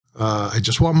I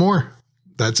just want more.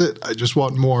 That's it. I just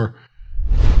want more.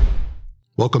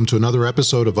 Welcome to another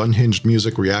episode of Unhinged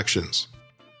Music Reactions.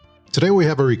 Today we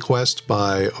have a request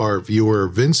by our viewer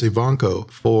Vince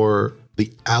Ivanko for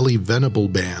the Ally Venable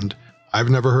Band. I've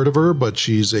never heard of her, but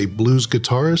she's a blues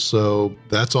guitarist, so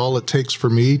that's all it takes for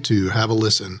me to have a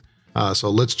listen. So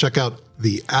let's check out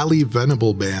the Ally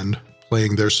Venable Band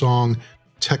playing their song,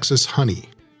 Texas Honey.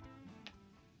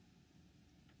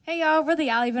 Hey y'all, we're the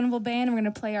Ally Venable Band, and we're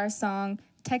going to play our song,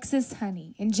 Texas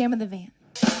Honey, in Jam of the Van.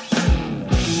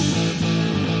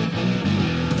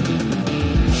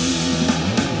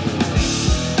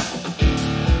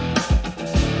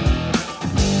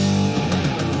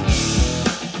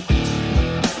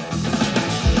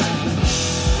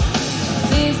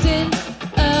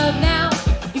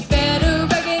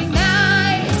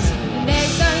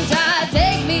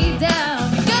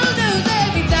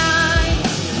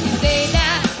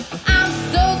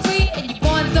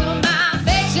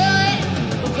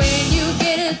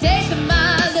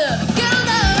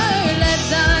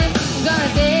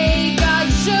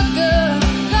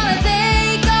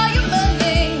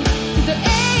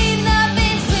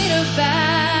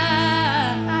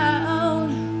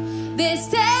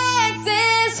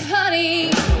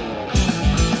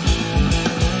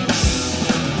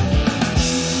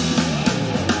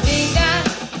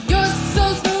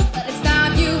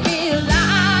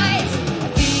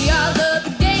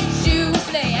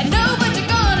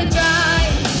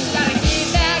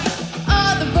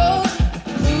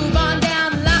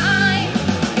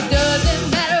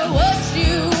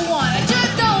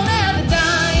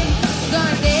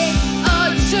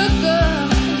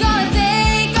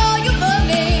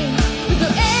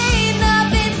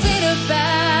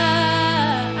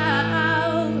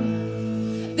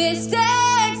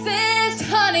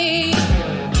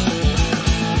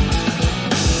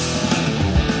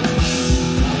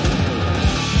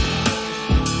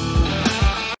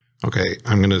 Okay,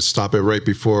 I'm going to stop it right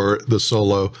before the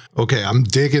solo. Okay, I'm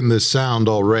digging this sound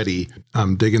already.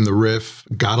 I'm digging the riff.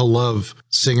 Gotta love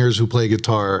singers who play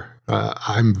guitar.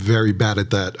 I'm very bad at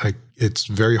that. It's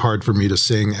very hard for me to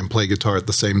sing and play guitar at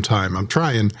the same time. I'm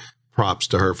trying. Props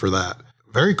to her for that.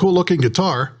 Very cool looking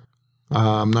guitar.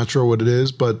 I'm not sure what it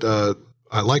is, but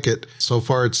I like it. So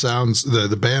far it sounds,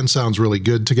 the band sounds really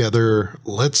good together.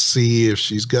 Let's see if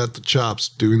she's got the chops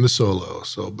doing the solo.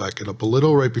 So back it up a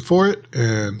little right before it,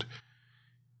 and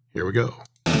here we go.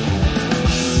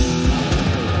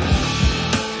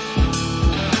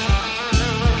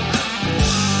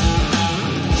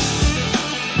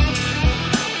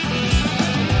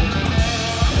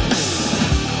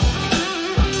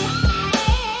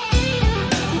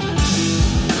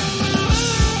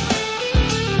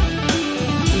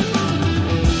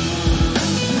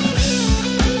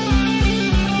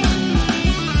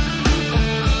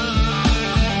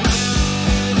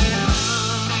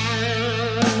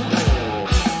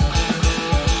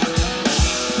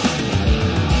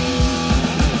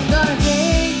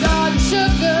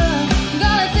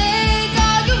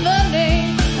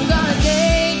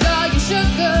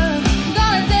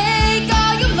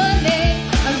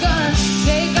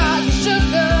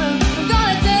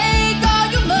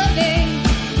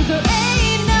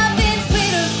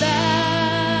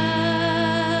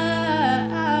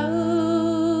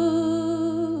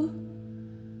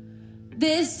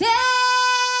 This Texas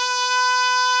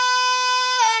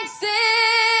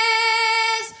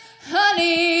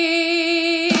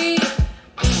honey.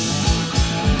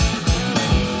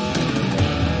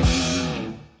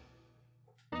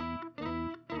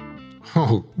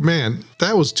 Oh man,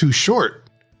 that was too short.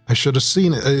 I should have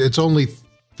seen it. It's only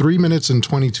 3 minutes and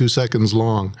 22 seconds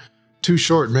long. Too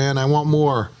short, man. I want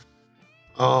more.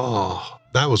 Oh,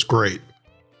 that was great.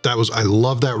 I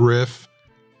love that riff.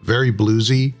 Very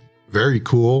bluesy. Very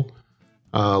cool.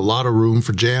 A lot of room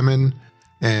for jamming,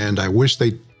 and I wish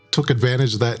they took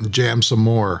advantage of that and jammed some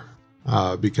more,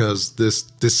 because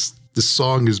this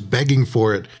song is begging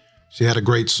for it. She had a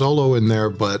great solo in there,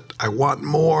 but I want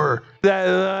more.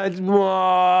 That's more.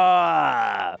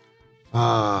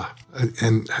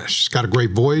 And she's got a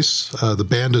great voice. The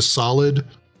band is solid.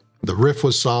 The riff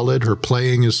was solid. Her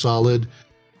playing is solid.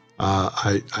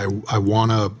 I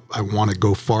wanna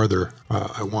go farther.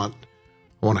 I want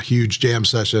a huge jam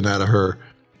session out of her,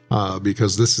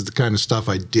 because this is the kind of stuff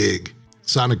I dig. It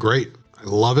sounded great. I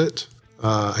love it.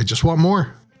 I just want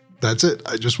more. That's it.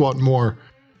 I just want more.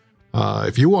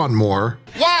 If you want more,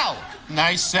 wow,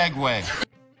 nice segue,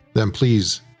 then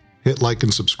please hit like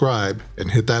and subscribe and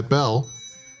hit that bell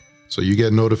so you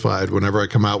get notified whenever I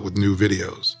come out with new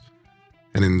videos.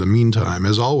 And in the meantime,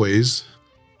 as always,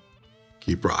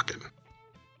 keep rocking.